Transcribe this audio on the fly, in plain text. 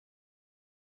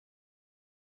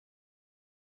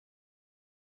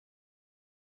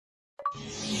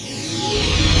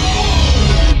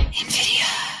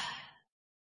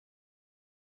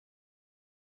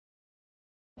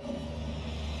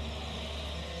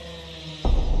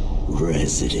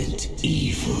Resident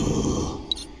Evil.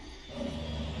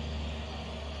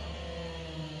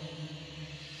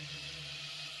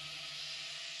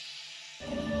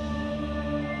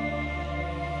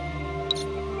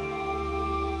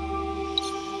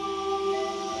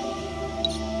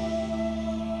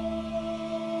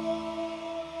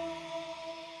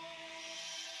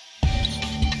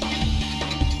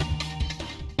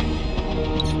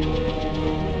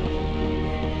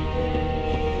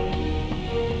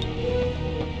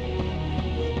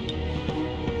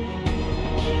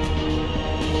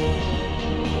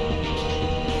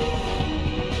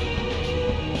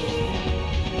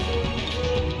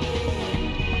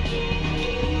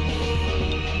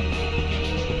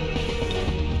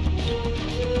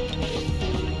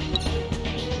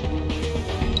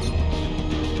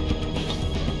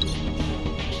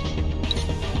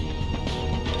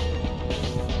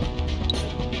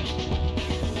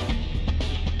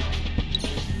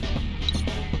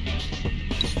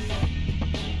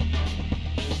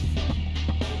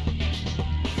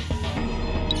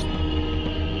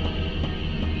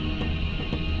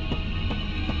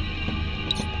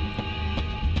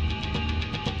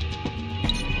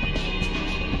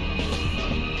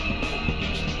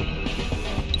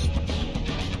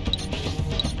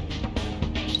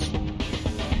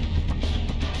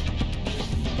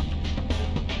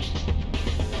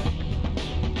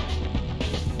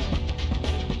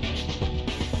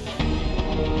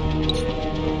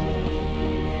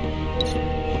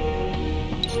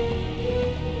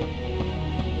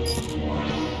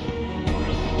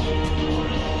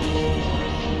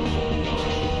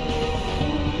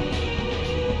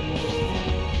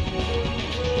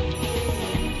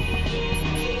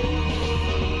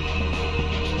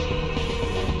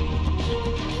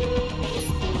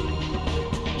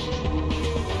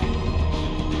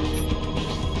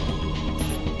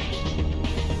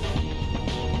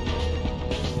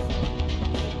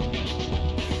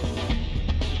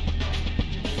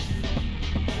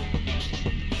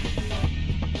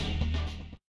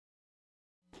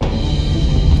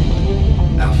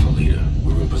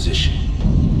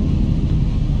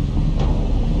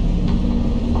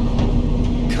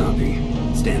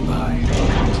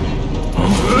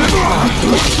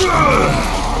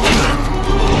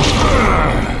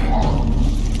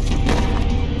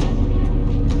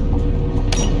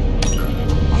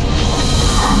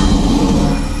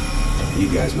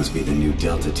 Must be the new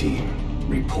Delta team.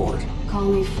 Report. Call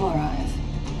me Four Eyes.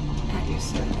 At your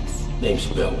service. Name's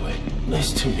Bellway.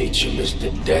 Nice to meet you, Mr.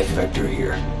 Death. Vector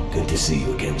here. Good to see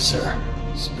you again, sir.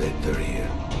 Spectre here.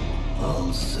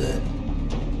 All set.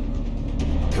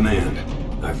 Command,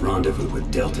 I've rendezvoused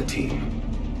with Delta team.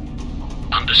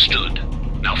 Understood.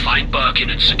 Now find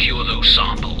Birkin and secure those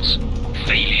samples.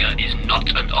 Failure is not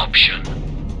an option.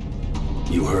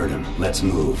 You heard him. Let's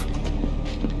move.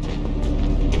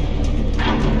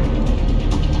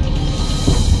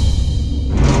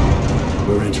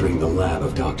 We're entering the lab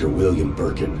of Dr. William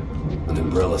Birkin, an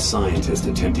Umbrella scientist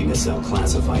attempting to sell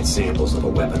classified samples of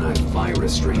a weaponized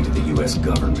virus strain to the US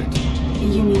government.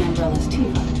 You mean Umbrella's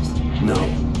T-virus? No.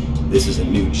 This is a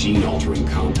new gene-altering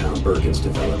compound Birkin's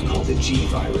developed called the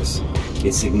G-virus.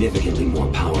 It's significantly more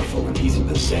powerful, and he's in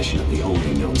possession of the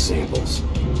only known samples.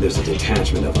 There's a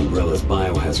detachment of Umbrella's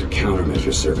biohazard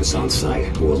countermeasure service on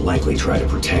site who will likely try to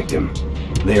protect him.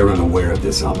 They are unaware of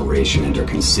this operation and are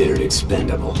considered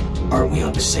expendable. Aren't we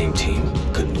on the same team?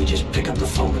 Couldn't we just pick up the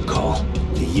phone and call?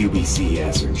 The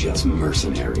UBCS are just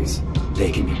mercenaries.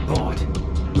 They can be bought.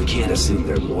 We can't assume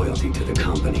their loyalty to the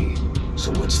company.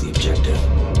 So what's the objective?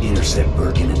 Intercept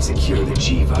Birkin and secure the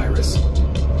G-virus.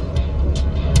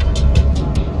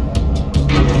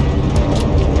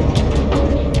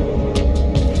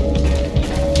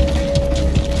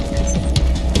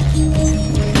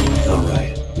 All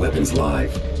right, weapons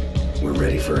live. We're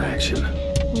ready for action.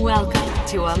 Welcome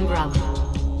to Umbrella.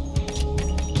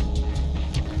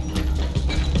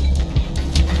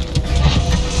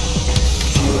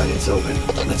 All right, it's open.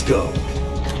 Let's go.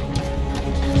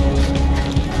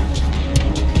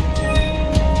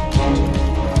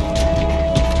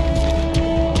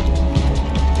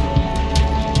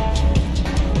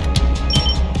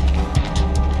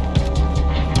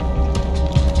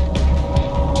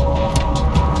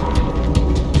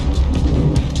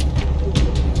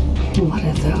 What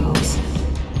are those?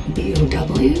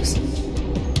 BOWs?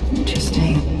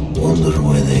 Interesting. Wonder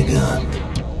where they got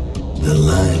the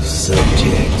live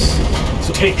subjects.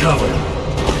 So take cover.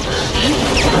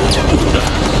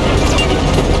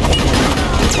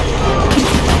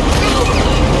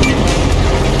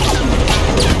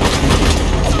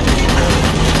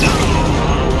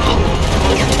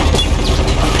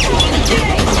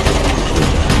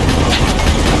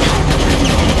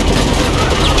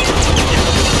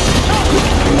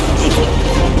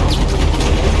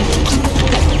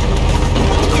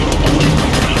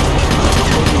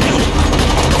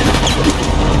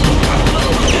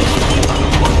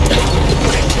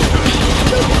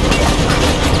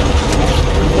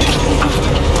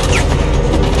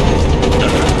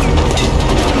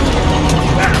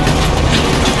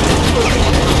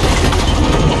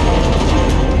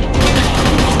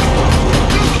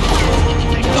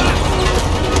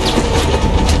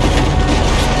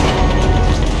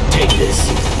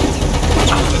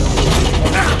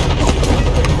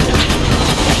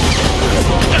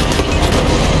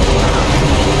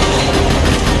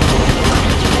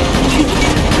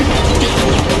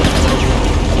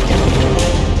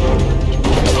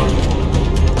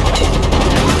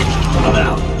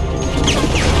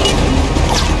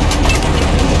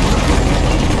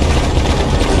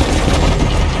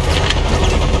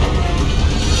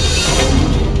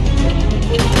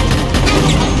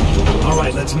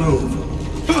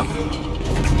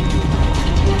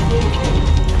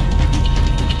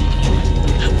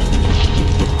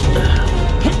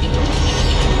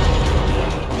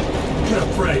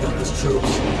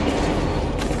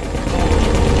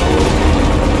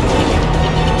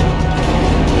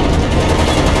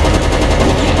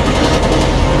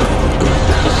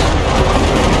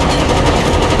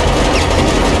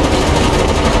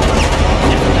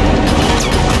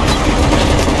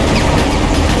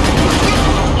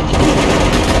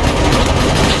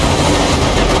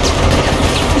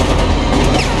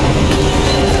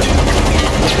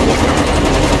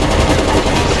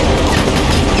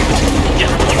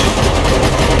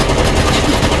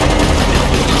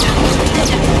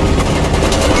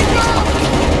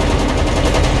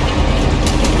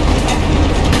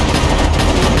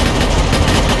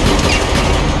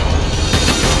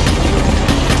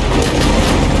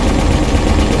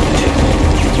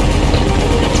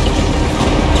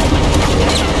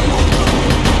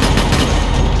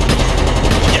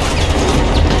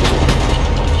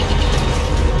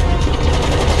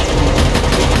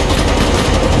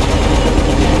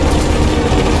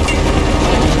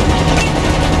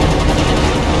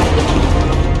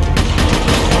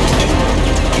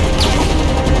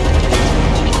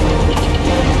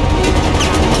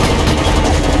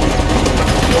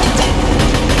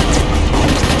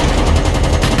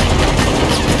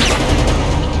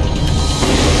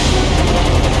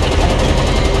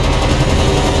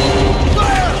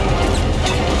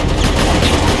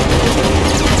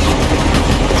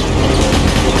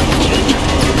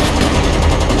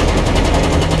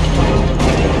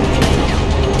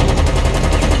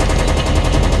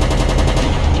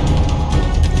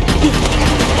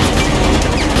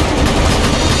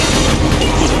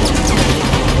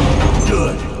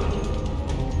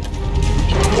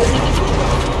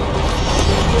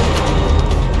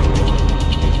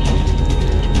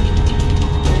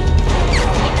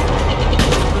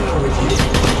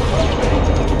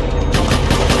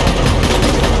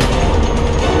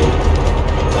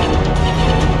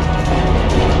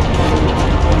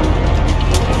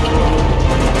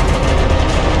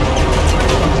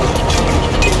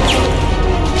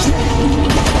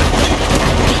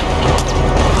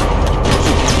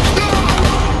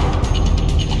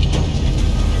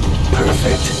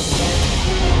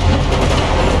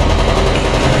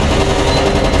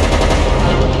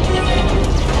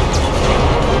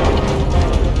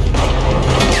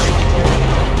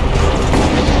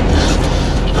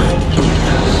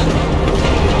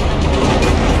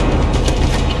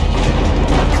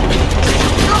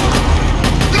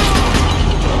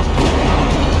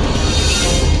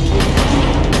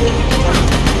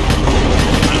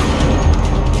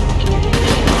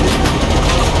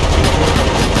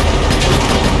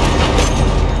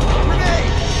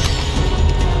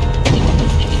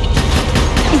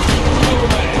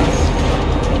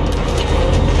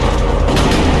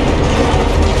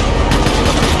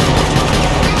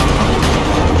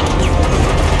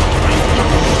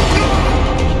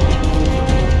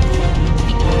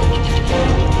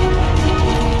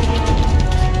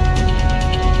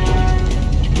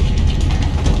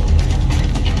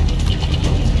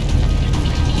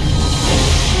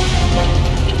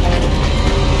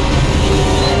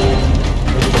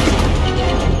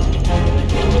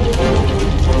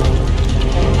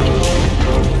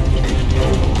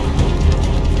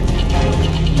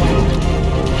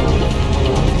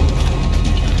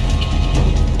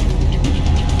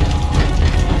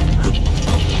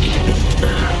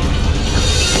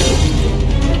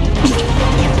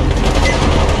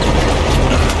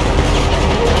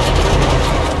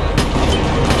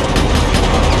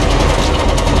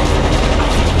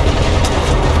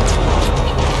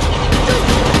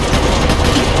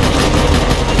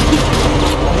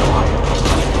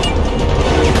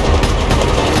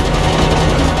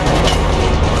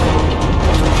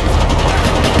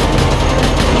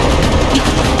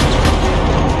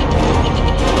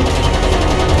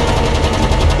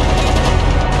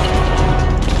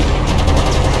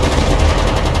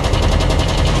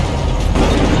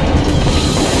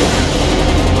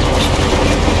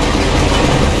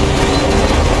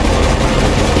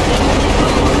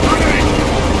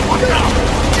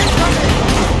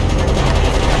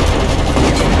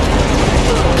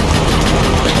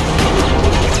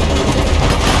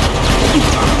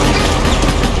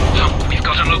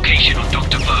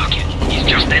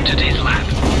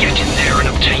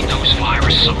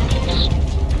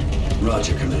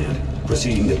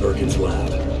 Proceeding to Birkin's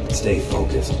lab. Stay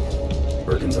focused.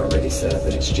 Birkin's already set up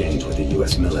an exchange with the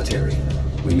U.S. military.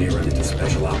 We may run into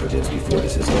special operatives before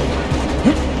this is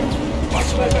over.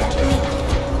 Watch my back.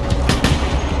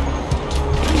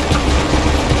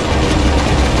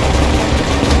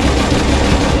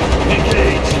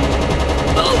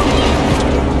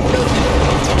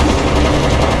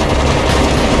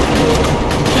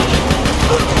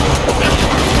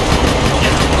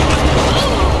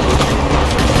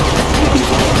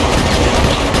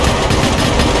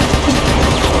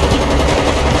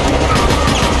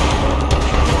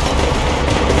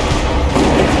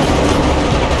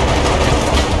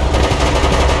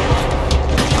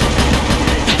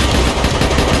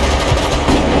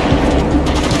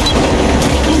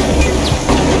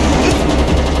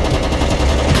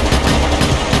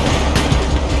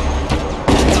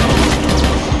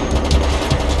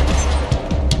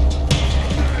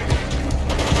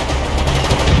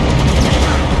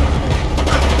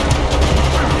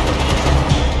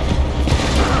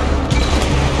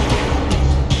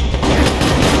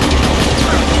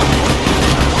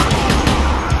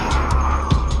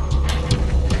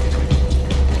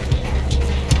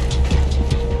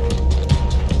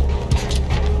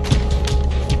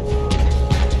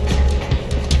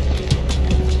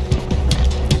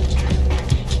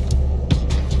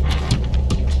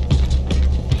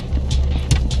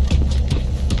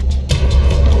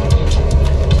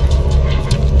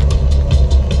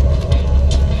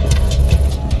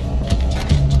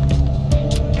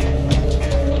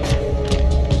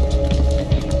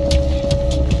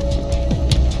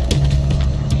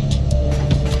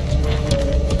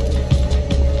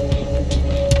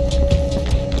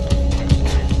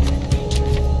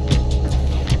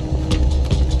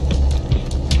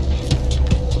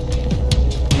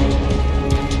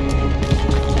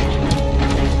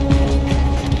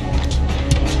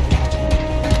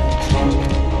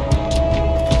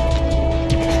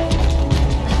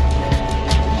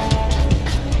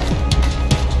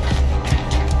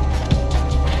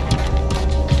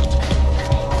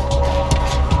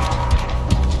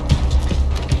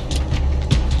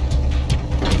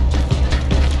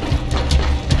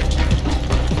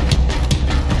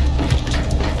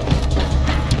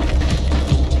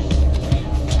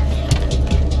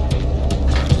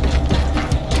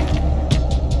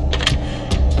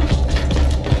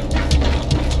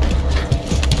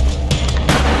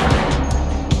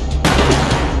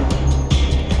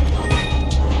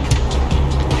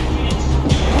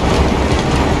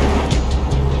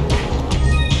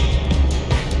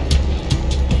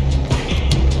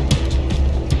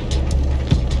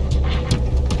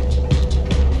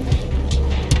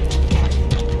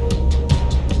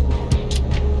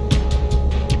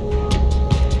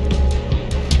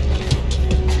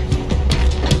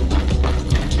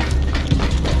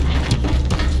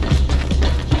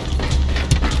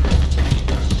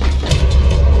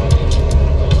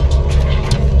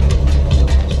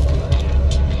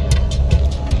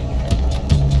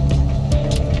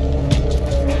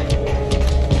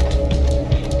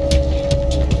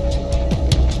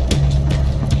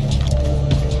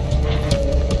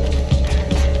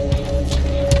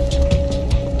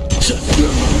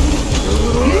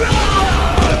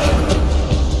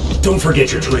 Don't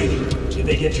forget your training. If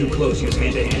they get too close, use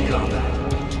hand-to-hand combat.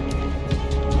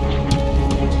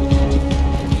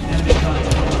 Enemy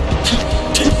contact.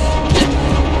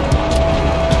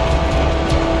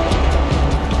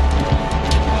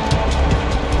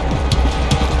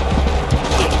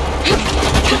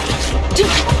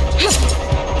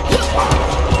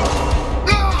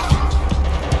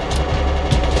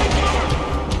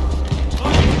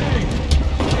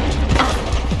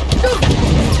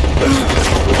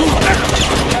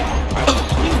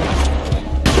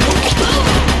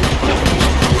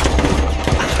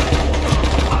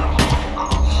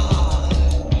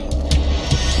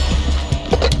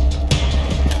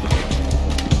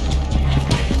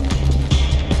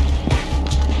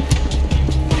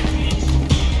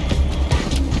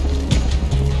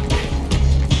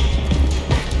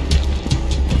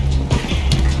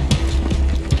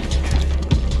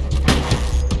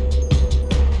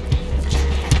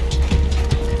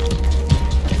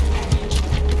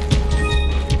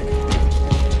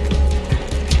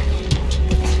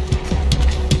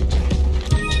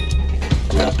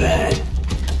 Not bad.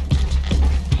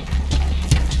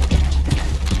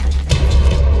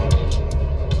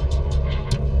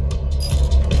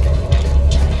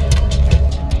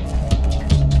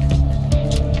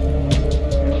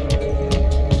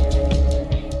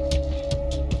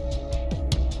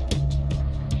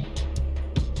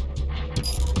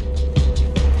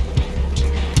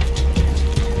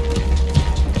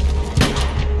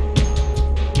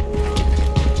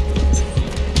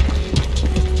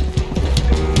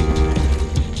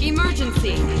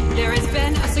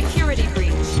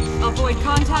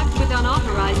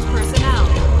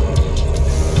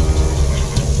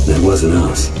 It wasn't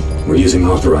us. We're using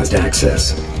authorized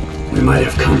access. We might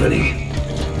have company.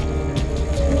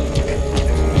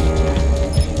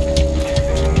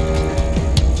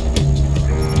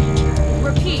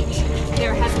 Repeat,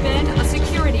 there has been a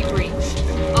security breach.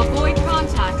 Avoid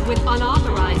contact with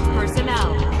unauthorized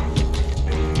personnel.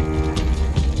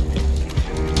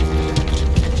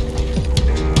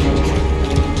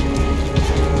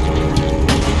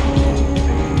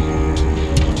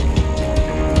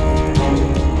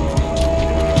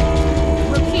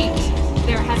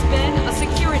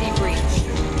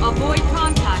 Avoid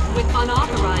contact with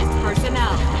unauthorized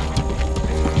personnel.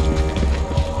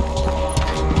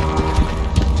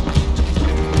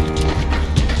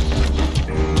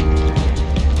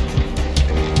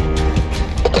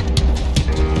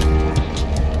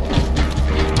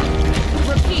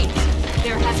 Repeat,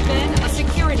 there has been a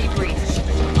security breach.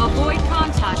 Avoid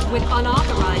contact with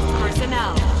unauthorized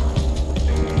personnel.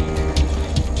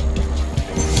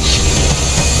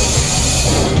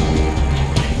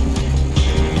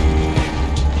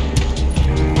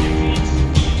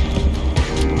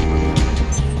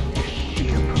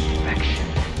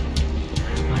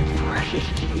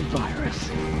 Virus.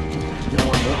 No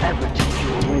one will ever take you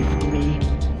away from me.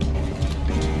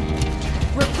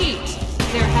 Repeat,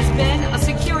 there has been a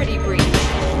security breach.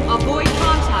 Avoid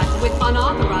contact with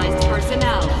unauthorized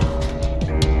personnel.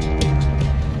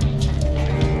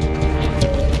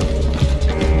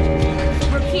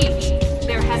 Repeat,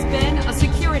 there has been a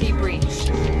security breach.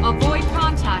 Avoid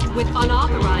contact with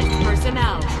unauthorized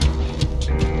personnel.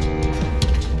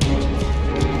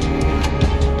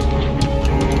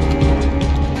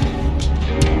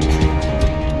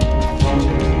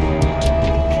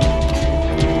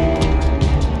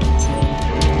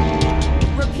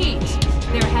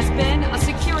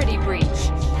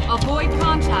 Avoid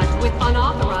contact with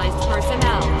unauthorized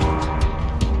personnel.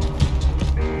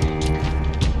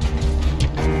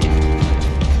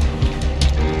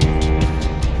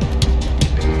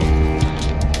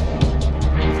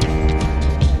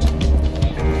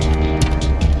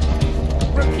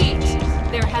 Repeat,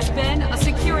 there has been a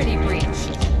security breach.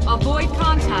 Avoid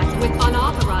contact with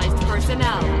unauthorized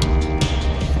personnel.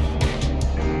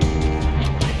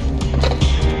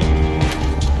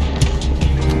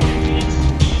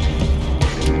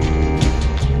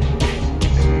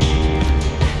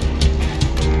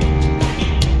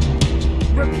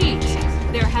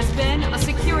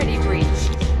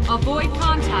 Avoid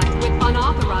contact with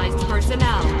unauthorized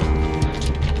personnel.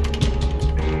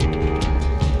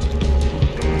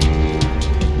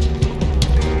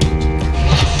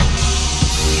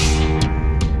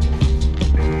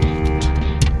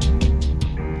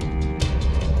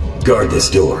 Guard this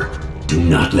door. Do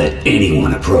not let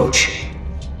anyone approach.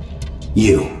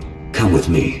 You, come with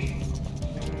me.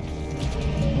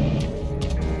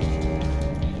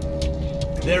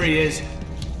 There he is.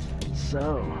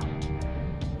 So,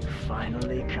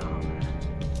 finally come.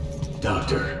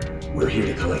 Doctor, we're here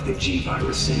to collect the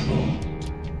G-Virus sample.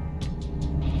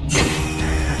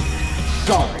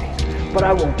 Sorry, but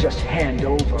I won't just hand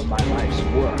over my life's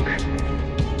work.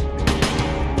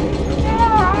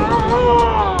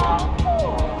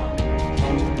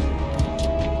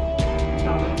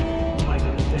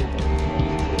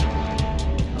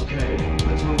 Okay,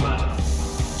 let's move out.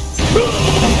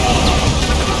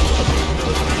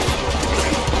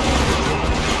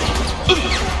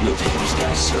 You'll take these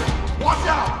guys, sir. Watch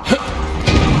out!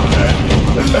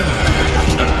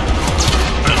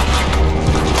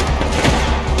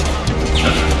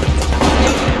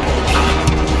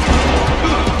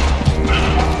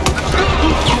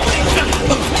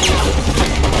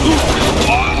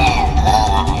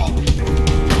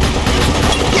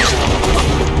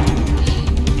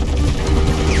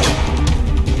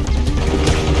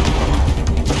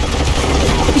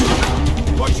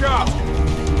 Watch out!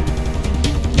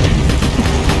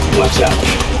 Watch out.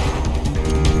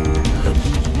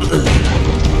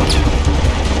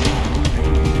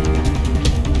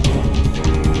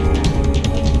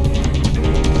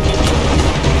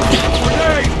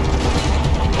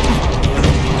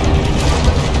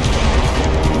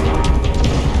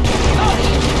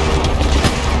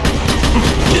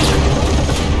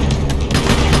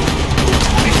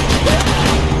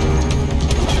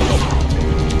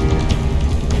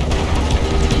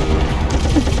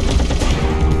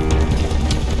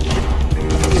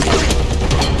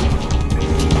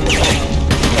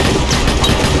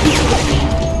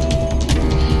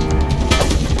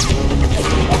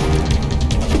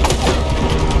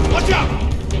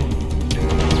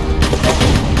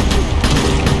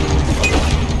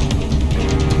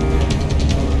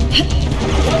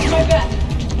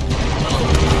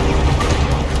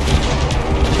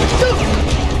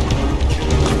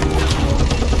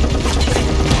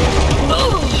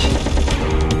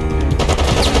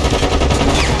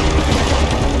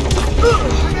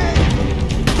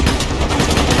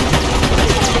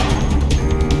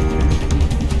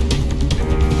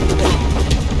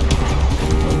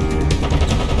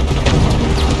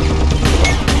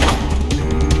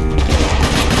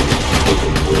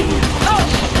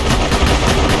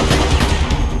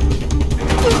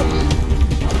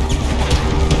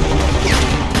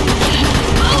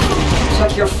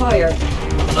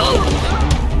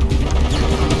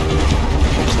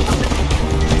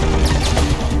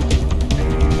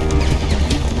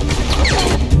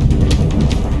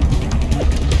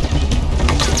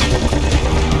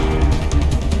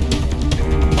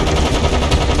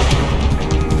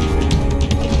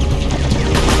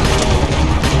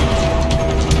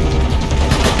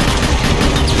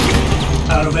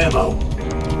 Out of ammo.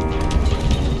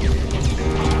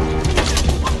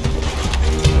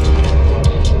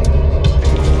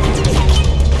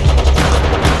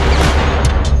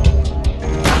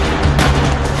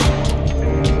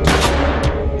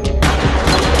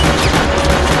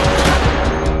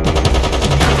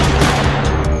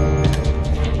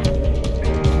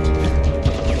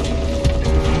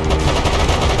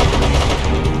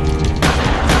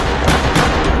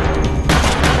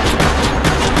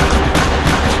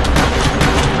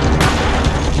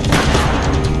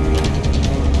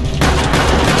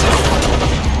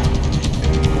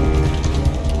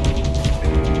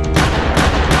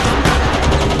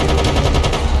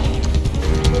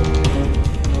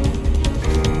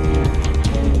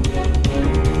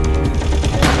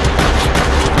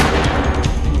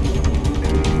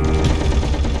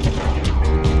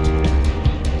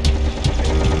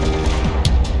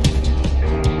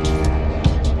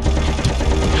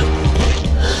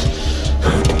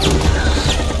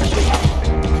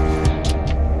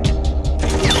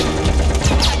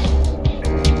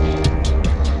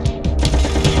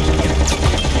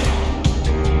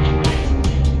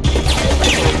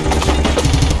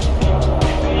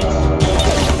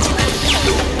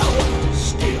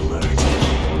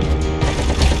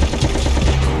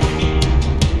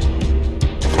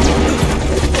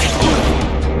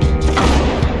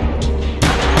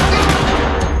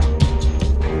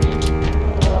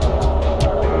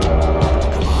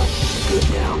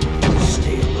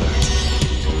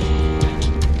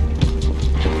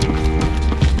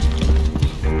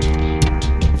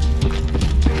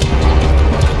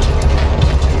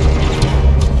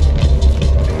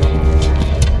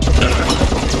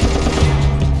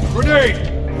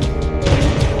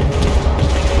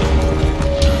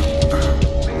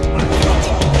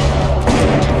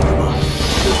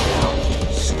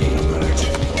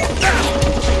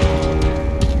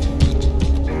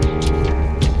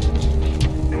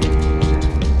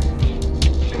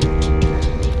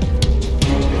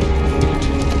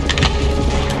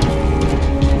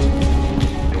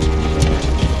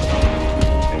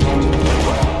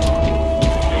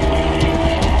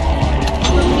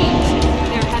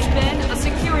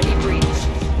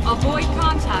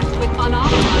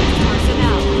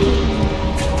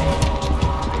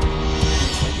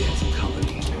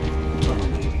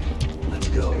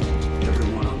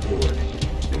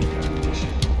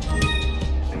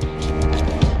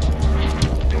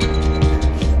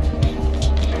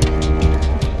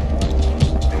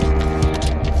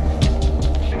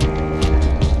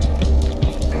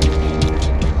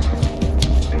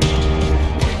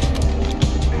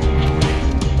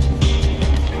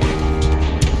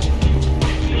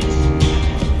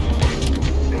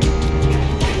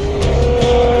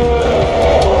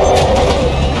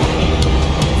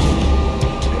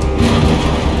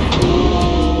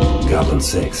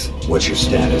 What's your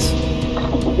status?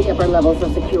 The upper levels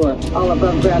are secure. All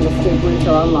above ground escape routes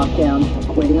are on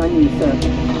lockdown. Waiting on you, sir.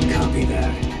 Copy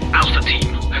that. Alpha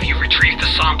team, have you retrieved the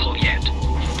sample yet?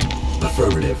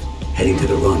 Affirmative. Heading to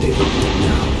the rendezvous point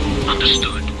now.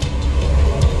 Understood.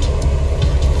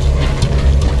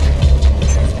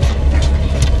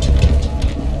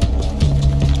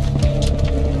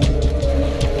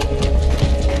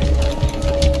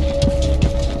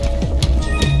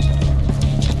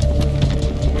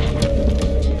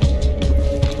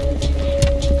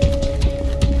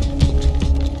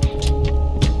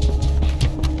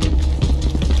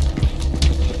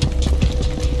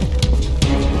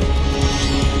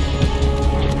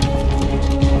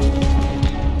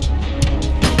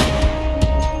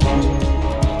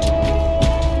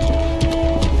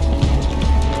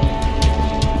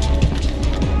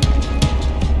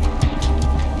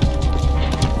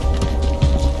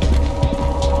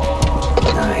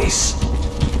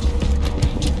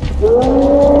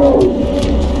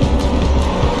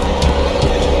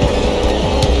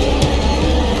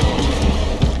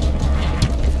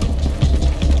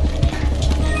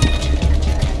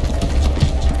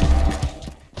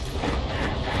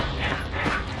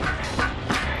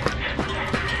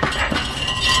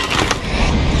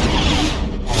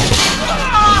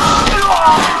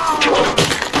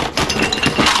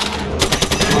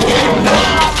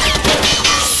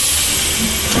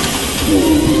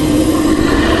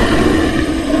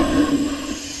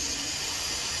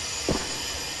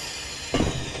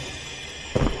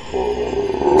 Shoot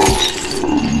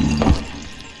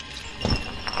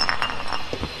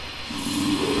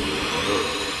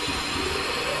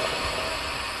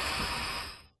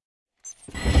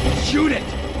it!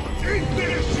 Ain't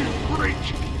this you freak!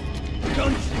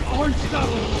 Guns aren't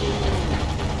stopping!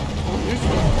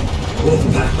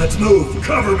 Wolfpack, let's move!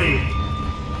 Cover me!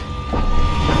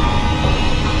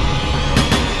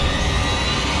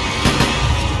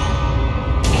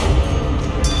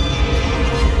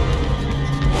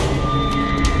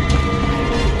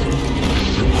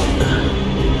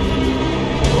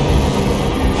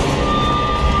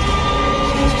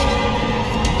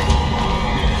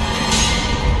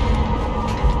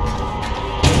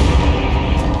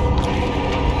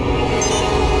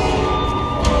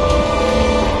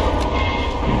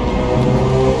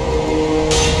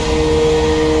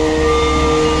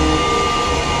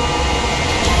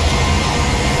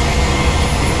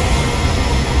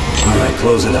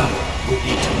 Close it up. We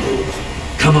need to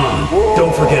move. Come on,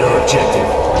 don't forget our objective.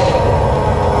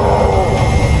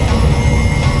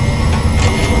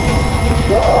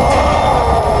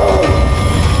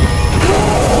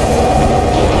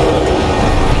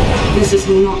 This is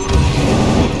not...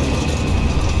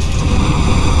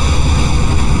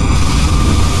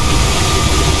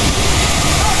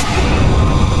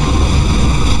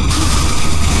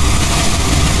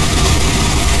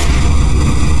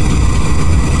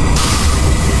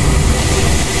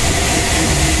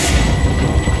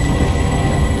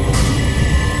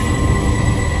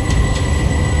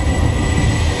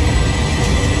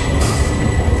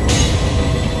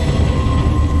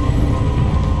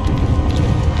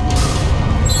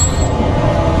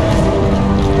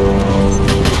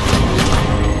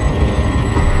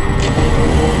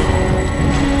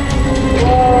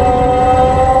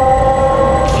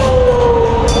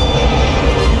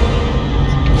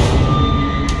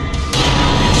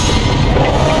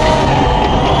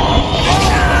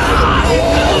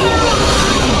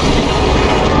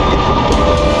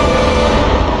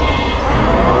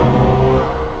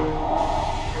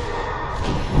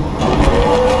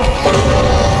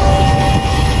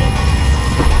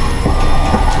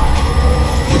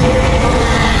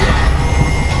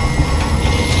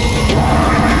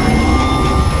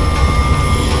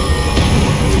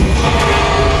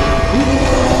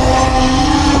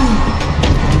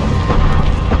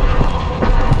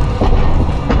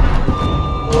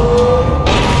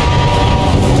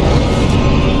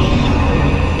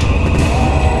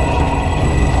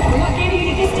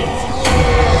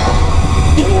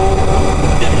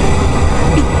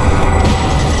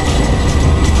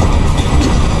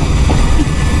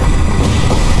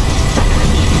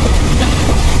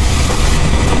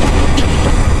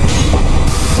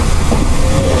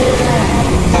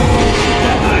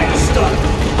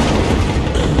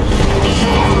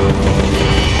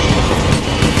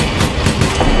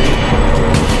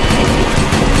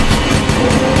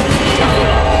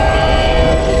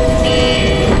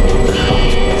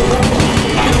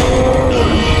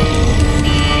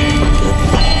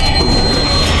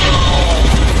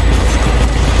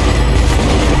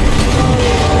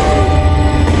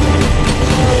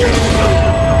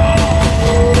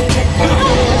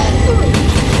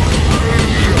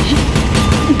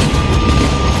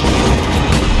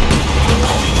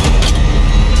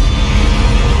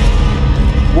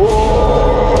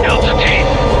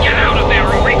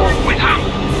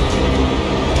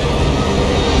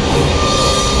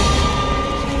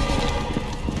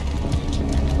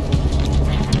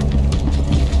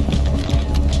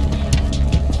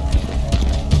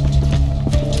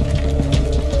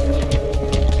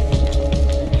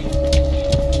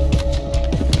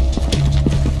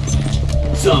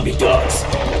 Zombie dogs.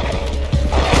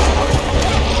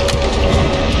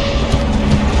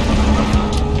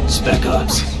 Spec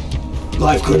Ops.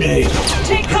 Live grenade.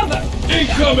 Take cover!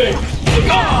 Incoming!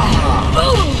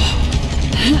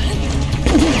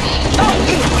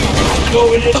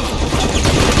 Going in.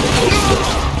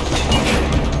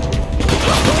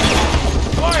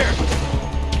 Fire!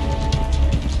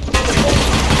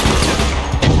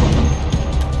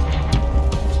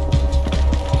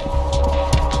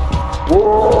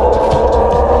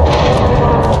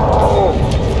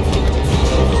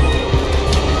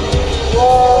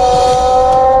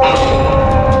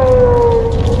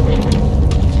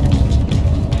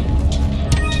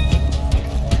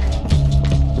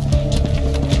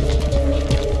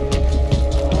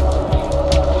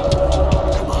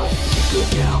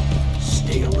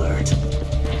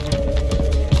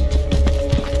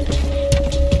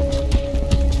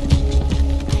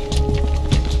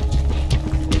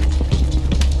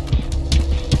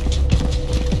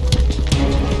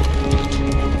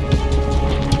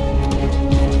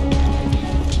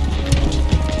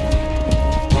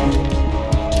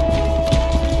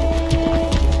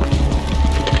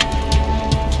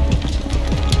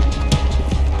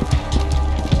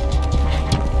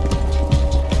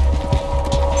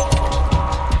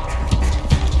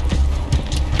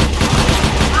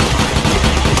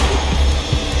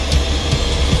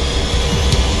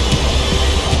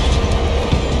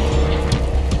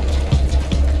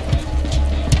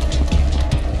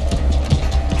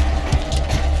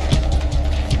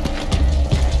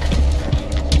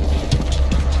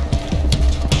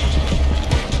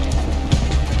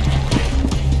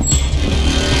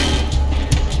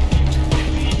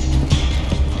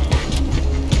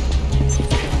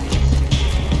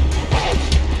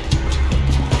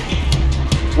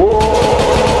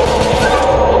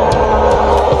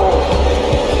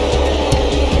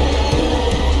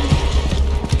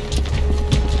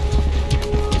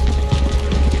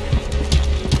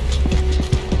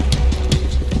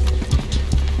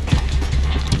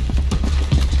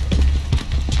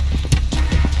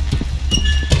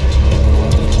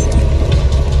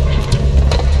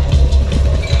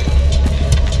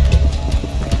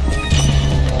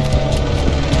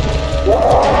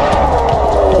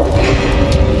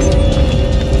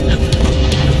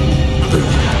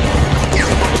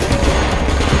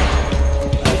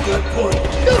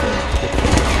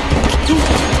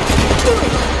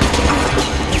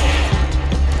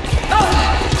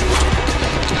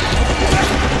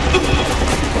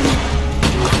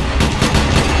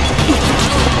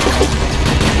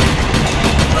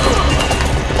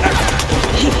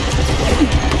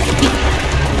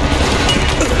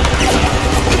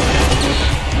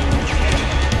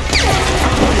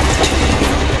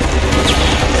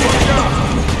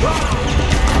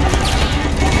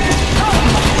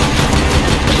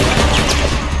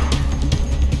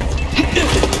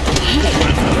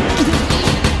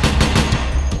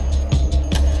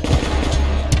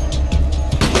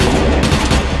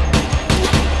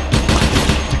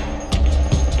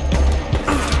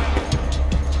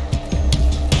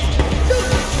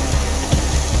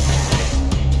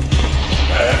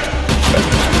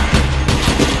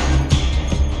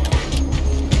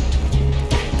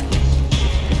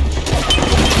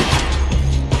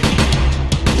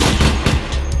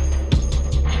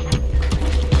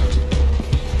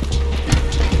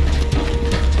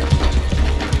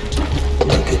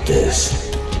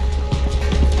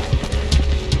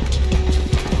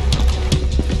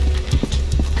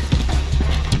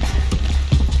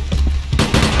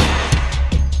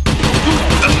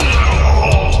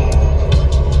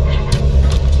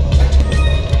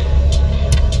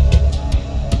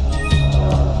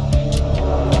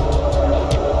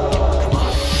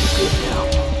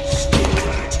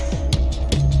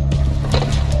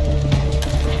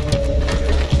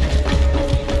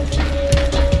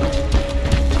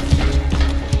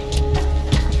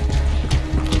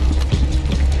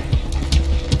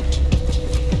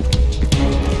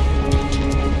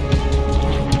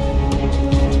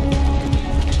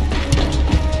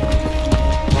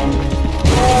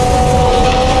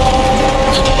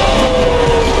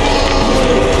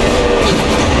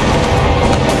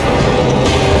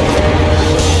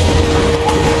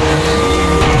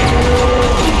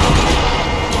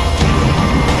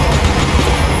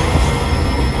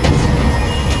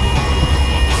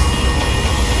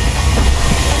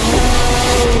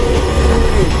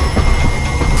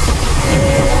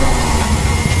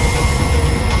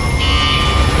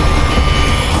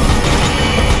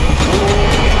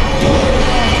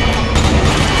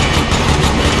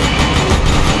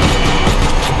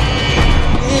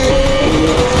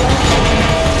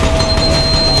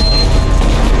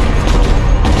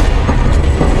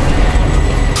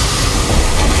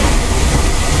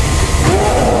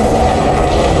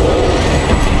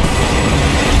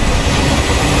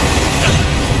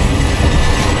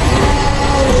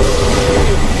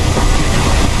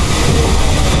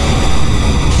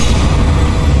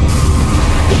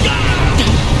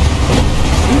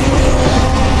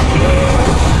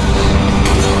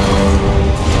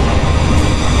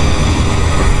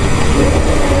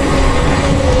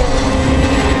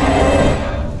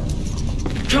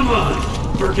 Come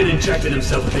on! Birkin injected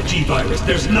himself with the G-Virus.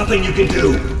 There's nothing you can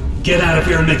do! Get out of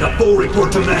here and make a full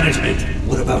report to management!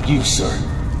 What about you, sir?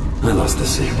 I lost the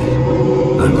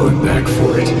sample. I'm going back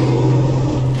for it.